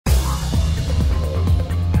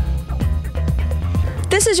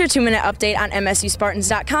This is your 2-minute update on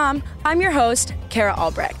MSUSpartans.com. I'm your host, Kara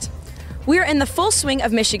Albrecht. We are in the full swing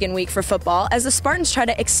of Michigan week for football as the Spartans try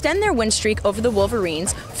to extend their win streak over the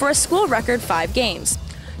Wolverines for a school record 5 games.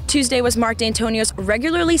 Tuesday was Mark Dantonio's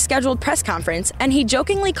regularly scheduled press conference, and he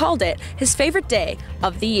jokingly called it his favorite day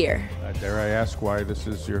of the year. Dare I ask why this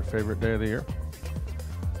is your favorite day of the year?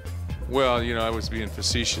 Well, you know, I was being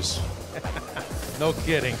facetious. No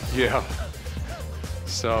kidding. Yeah.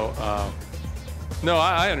 So, no,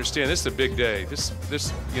 I understand. This is a big day. This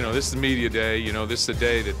is the media day. You know, this is the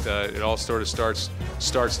day that it all sort of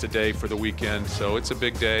starts today for the weekend. So it's a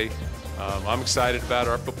big day. I'm excited about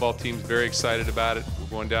it. Our football team's very excited about it.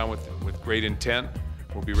 We're going down with great intent.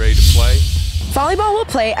 We'll be ready to play. Volleyball will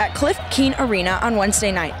play at Cliff Keen Arena on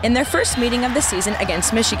Wednesday night in their first meeting of the season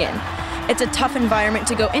against Michigan. It's a tough environment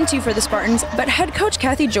to go into for the Spartans, but head coach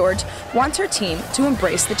Kathy George wants her team to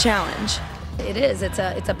embrace the challenge. It is. It's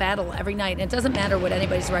a battle every night. And it doesn't matter what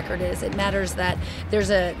anybody's record is. It matters that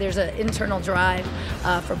there's an internal drive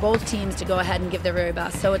for both teams to go ahead and give their very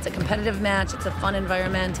best. So it's a competitive match. It's a fun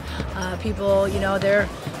environment. People, you know, they're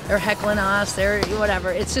heckling us. They're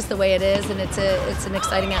whatever. It's just the way it is, and it's an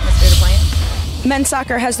exciting atmosphere to play in. Men's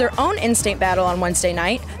soccer has their own in-state battle on Wednesday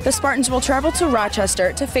night. The Spartans will travel to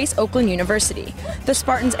Rochester to face Oakland University. The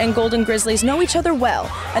Spartans and Golden Grizzlies know each other well,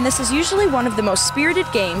 and this is usually one of the most spirited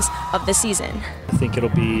games of the season. I think it'll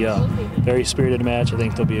be a very spirited match. I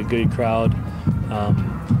think there'll be a good crowd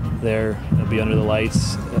there. It'll be under the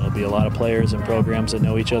lights. There'll be a lot of players and programs that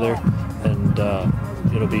know each other, and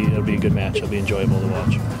it'll be a good match. It'll be enjoyable to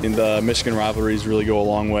watch. And the Michigan rivalries really go a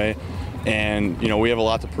long way. And, you know, we have a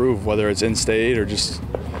lot to prove, whether it's in-state or just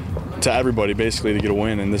to everybody, basically, to get a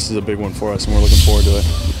win. And this is a big one for us, and we're looking forward to it.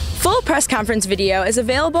 Full press conference video is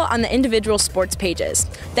available on the individual sports pages.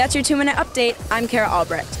 That's your 2-minute update. I'm Kara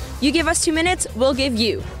Albrecht. You give us 2 minutes, we'll give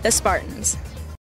you the Spartans.